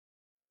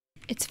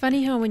It's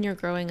funny how when you're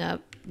growing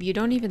up, you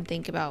don't even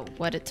think about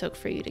what it took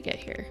for you to get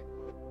here.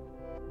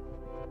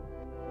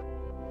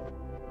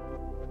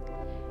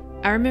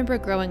 I remember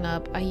growing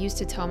up, I used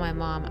to tell my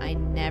mom I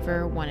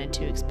never wanted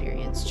to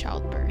experience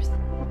childbirth.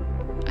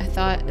 I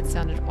thought it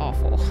sounded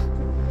awful.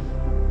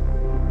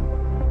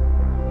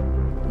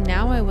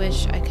 Now I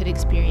wish I could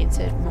experience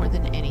it more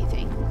than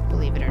anything,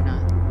 believe it or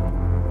not.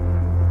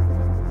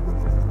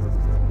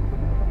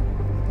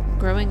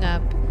 Growing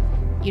up,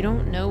 you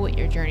don't know what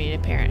your journey to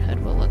parenthood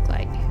will look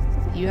like.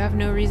 You have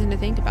no reason to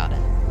think about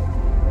it.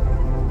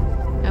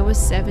 I was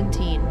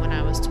 17 when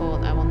I was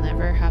told I will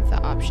never have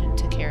the option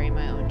to carry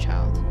my own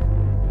child.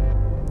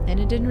 And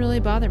it didn't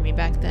really bother me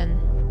back then.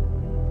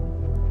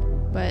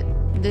 But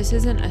this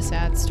isn't a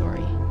sad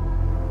story.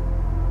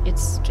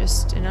 It's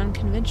just an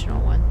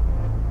unconventional one.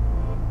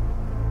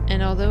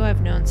 And although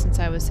I've known since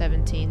I was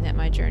 17 that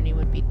my journey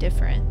would be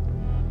different,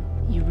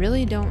 you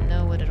really don't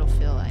know what it'll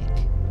feel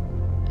like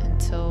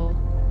until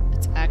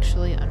it's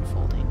actually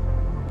unfolding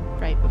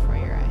right before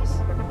your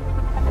eyes.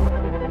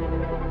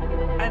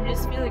 I'm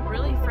just feeling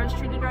really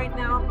frustrated right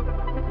now.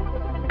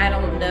 I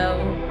don't know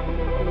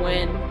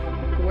when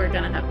we're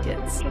gonna have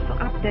kids. Just to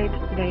update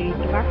the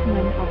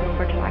development of a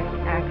fertilized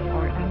egg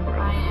or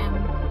embryo. I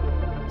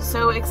am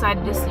so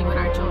excited to see what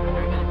our children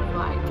are gonna be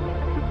like.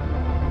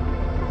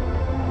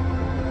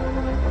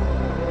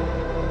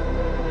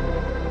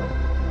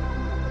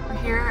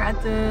 We're here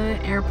at the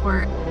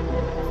airport.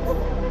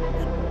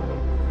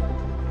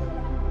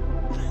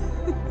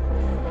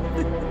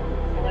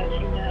 I'll let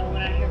you know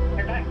when I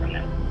hear back from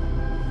them.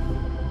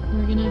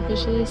 We're gonna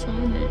officially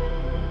sign it.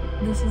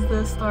 This is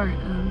the start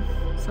of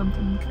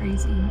something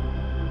crazy.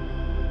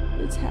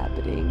 It's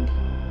happening.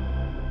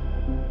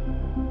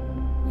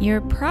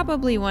 You're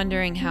probably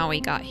wondering how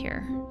we got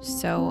here,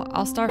 so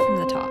I'll start from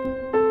the top.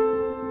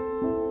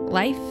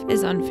 Life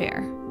is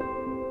unfair.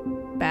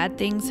 Bad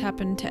things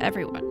happen to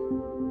everyone,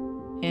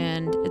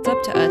 and it's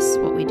up to us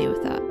what we do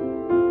with that.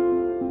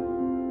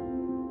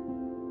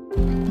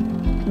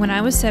 When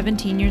I was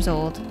 17 years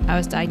old, I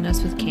was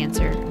diagnosed with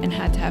cancer and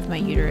had to have my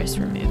uterus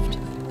removed.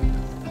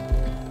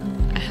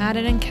 I had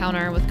an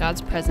encounter with God's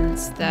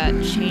presence that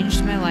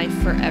changed my life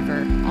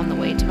forever on the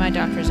way to my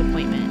doctor's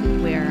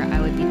appointment, where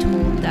I would be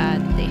told that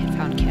they had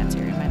found cancer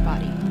in my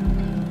body.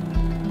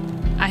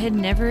 I had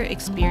never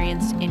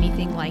experienced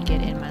anything like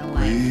it in my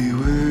life. We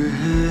were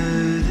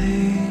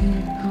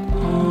heading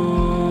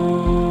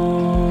home.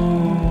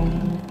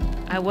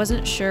 I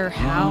wasn't sure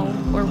how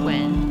or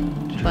when,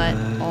 but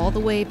all the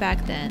way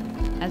back then,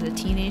 as a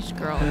teenage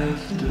girl, I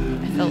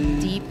felt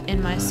deep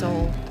in my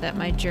soul that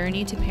my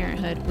journey to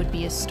parenthood would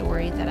be a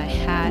story that I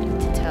had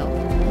to tell.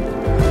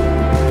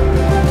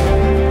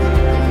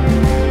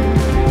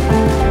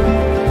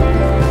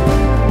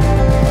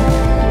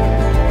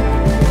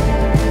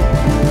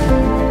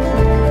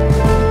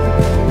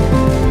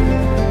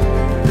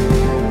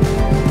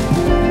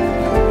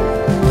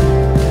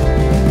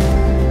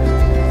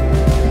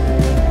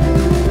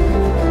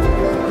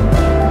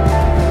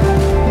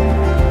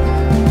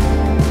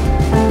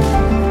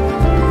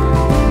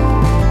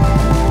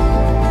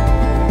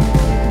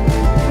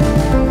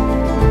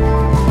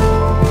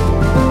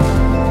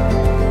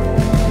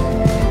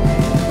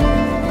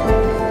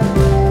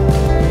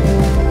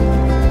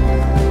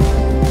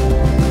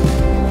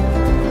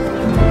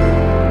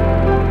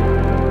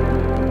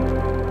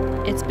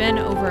 It's been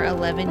over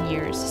 11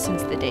 years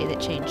since the day that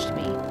changed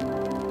me.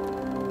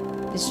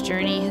 This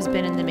journey has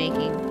been in the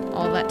making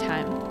all that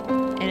time,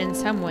 and in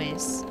some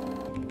ways,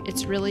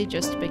 it's really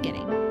just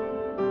beginning.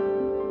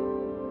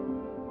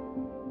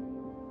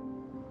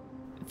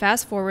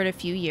 Fast forward a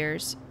few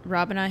years,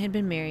 Rob and I had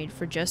been married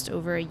for just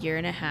over a year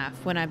and a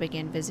half when I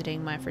began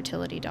visiting my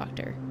fertility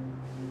doctor.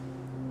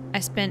 I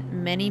spent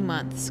many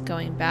months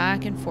going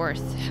back and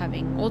forth,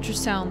 having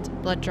ultrasound,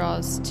 blood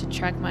draws to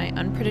track my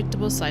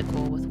unpredictable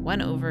cycle with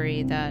one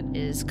ovary that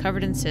is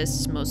covered in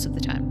cysts most of the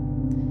time.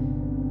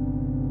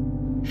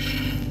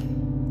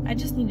 I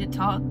just need to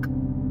talk.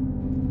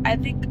 I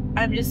think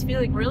I'm just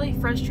feeling really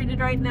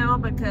frustrated right now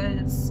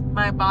because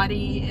my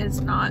body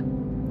is not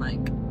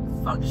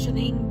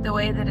functioning the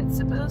way that it's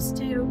supposed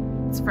to.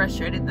 It's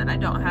frustrating that I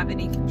don't have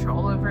any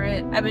control over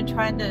it. I've been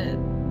trying to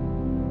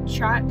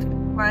track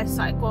my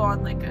cycle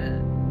on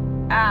a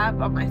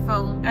app on my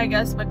phone, I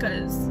guess,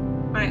 because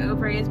my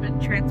ovary has been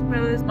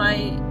transposed.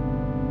 My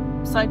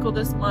cycle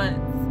this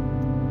month,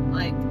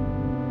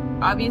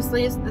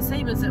 obviously it's the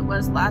same as it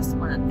was last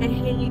month. I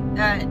hate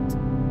that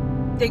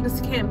things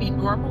can't be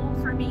normal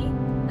for me.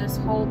 This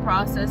whole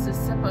process is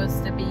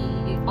supposed to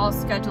be all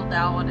scheduled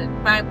out,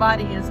 and my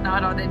body is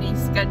not on any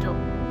schedule.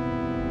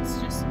 It's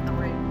just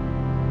annoying.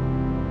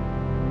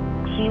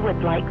 He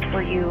would like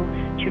for you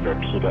to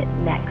repeat it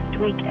next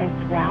week as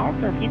well.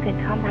 So if you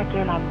can come back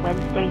in on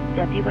Wednesday,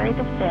 February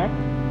the 5th.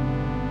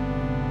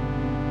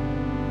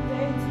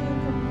 Day 2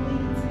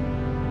 complete.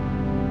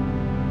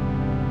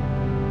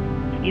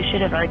 You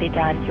should have already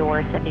done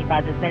your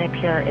 75 of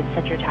Menopur and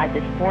set your tide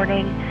this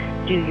morning.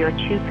 Do your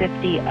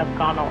 250 of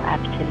Gonal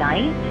F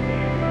tonight.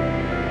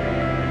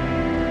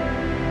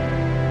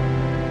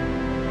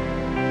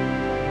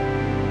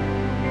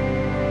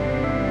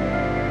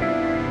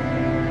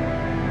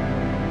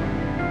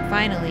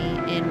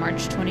 finally, in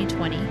March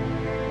 2020,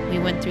 we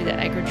went through the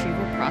egg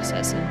retrieval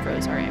process and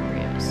froze our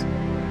embryos.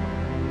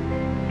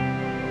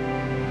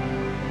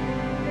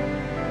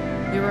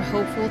 We were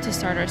hopeful to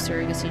start our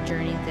surrogacy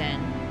journey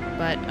then,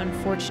 but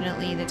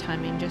unfortunately the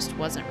timing just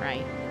wasn't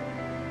right.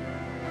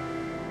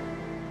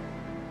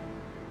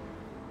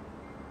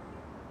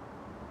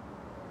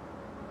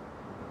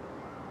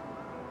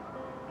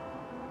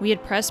 We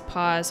had pressed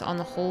pause on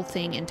the whole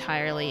thing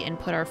entirely and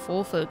put our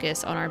full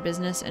focus on our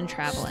business and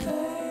traveling.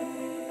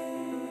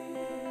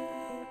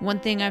 One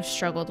thing I've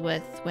struggled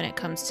with when it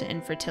comes to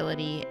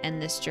infertility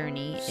and this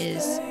journey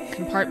is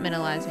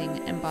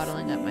compartmentalizing and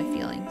bottling up my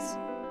feelings.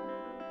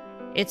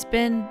 It's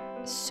been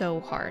so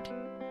hard.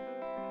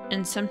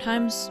 And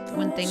sometimes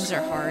when things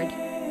are hard,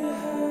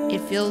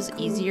 it feels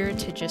easier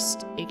to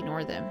just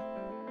ignore them.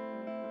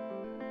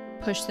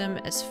 Push them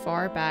as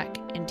far back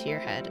into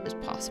your head as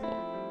possible.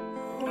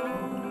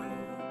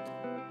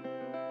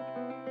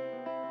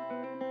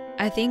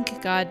 I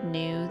think God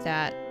knew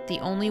that the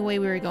only way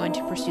we were going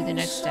to pursue the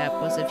next step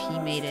was if He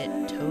made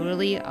it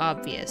totally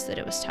obvious that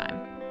it was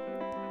time.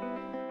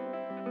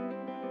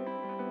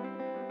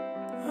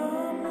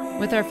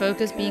 With our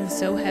focus being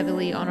so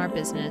heavily on our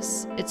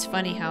business, it's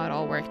funny how it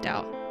all worked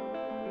out.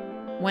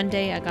 One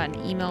day I got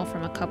an email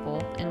from a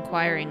couple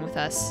inquiring with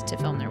us to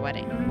film their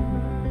wedding.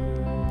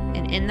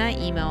 And in that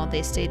email,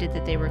 they stated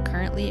that they were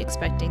currently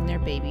expecting their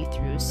baby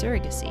through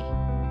surrogacy.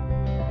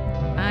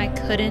 I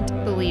couldn't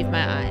believe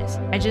my eyes.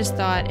 I just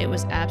thought it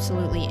was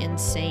absolutely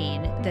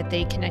insane that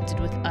they connected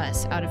with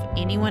us out of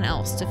anyone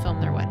else to film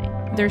their wedding.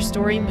 Their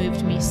story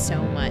moved me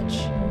so much,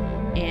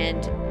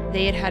 and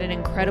they had had an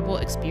incredible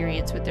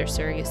experience with their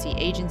surrogacy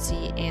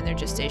agency and their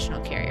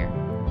gestational carrier.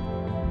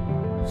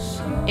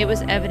 It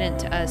was evident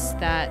to us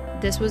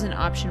that this was an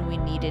option we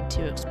needed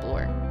to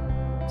explore,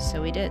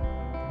 so we did.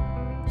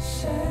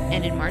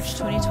 And in March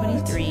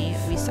 2023,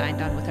 we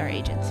signed on with our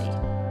agency.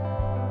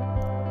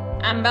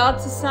 I'm about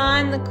to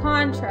sign the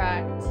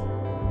contract.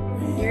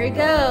 Here it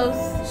goes.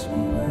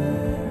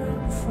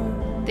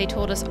 They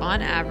told us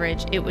on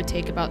average it would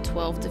take about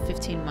 12 to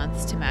 15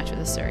 months to match with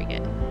a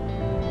surrogate.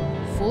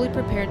 Fully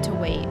prepared to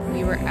wait,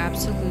 we were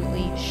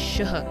absolutely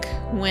shook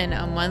when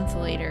a month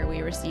later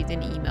we received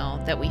an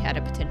email that we had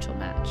a potential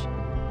match.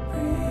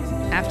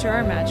 After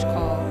our match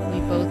call,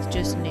 we both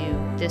just knew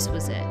this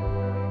was it.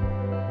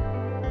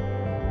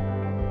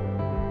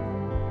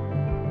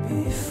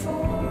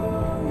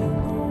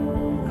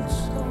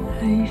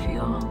 How do you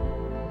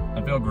feel?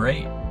 I feel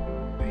great.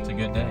 It's a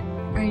good day.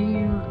 Are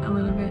you a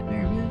little bit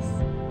nervous?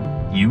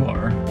 You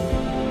are.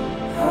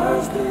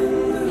 I've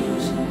been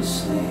losing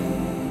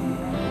sleep,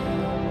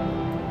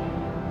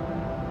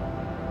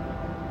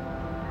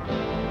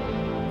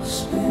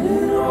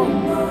 spinning all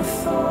my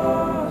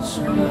thoughts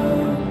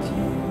around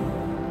you.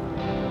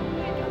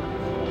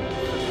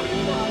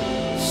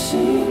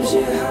 Seems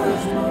you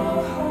have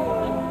my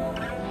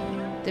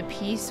heart, The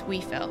peace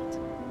we felt,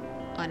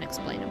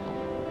 unexplainable.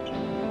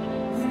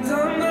 and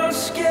I'm not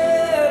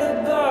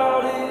scared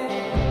about it.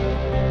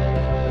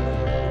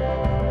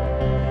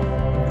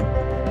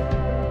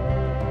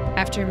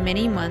 After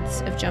many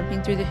months of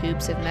jumping through the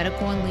hoops of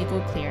medical and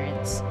legal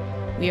clearance,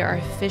 we are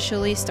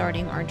officially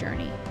starting our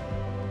journey.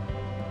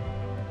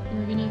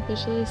 We're gonna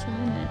officially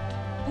sign it.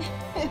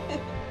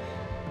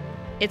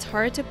 It's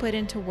hard to put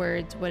into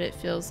words what it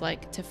feels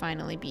like to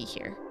finally be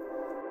here.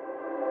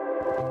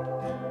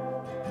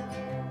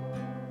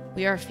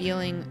 We are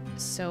feeling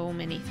so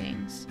many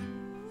things,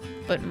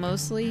 but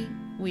mostly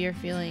we are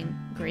feeling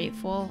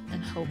grateful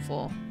and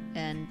hopeful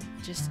and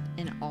just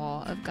in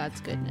awe of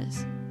God's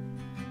goodness.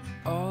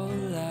 All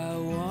I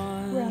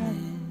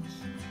want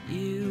is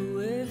you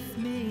with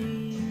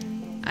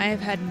me. I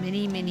have had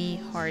many, many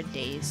hard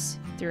days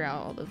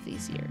throughout all of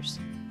these years.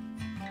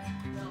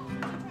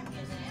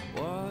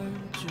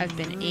 I've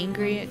been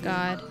angry at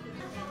God,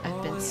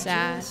 I've been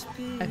sad,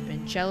 I've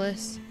been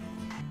jealous,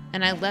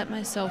 and I let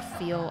myself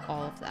feel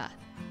all of that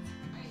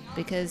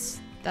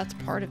because that's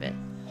part of it.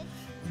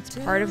 It's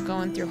part of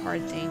going through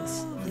hard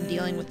things and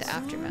dealing with the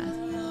aftermath.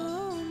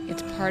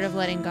 It's part of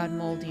letting God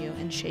mold you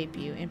and shape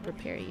you and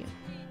prepare you.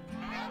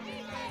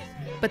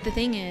 But the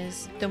thing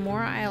is, the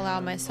more I allow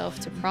myself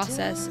to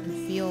process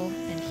and feel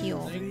and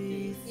heal,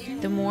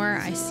 the more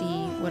I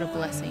see what a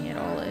blessing it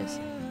all is.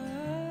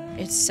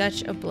 It's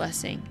such a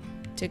blessing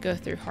to go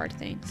through hard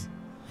things.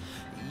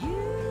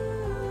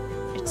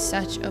 It's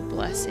such a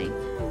blessing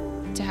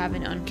to have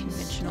an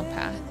unconventional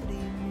path,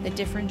 a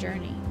different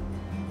journey.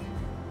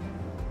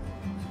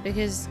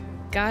 Because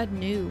God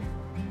knew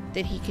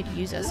that He could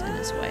use us in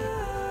this way.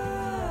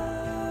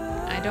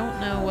 I don't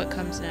know what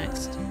comes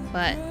next,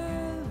 but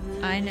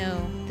I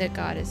know that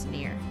God is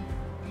near.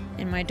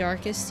 In my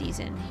darkest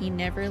season, He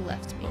never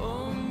left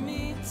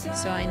me.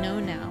 So I know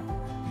now,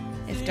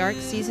 if dark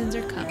seasons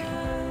are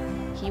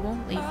coming, He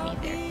won't leave me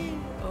there.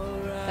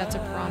 That's a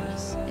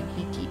promise, and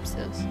He keeps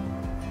those.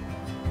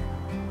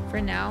 For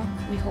now,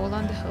 we hold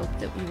on to hope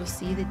that we will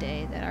see the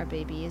day that our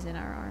baby is in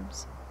our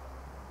arms.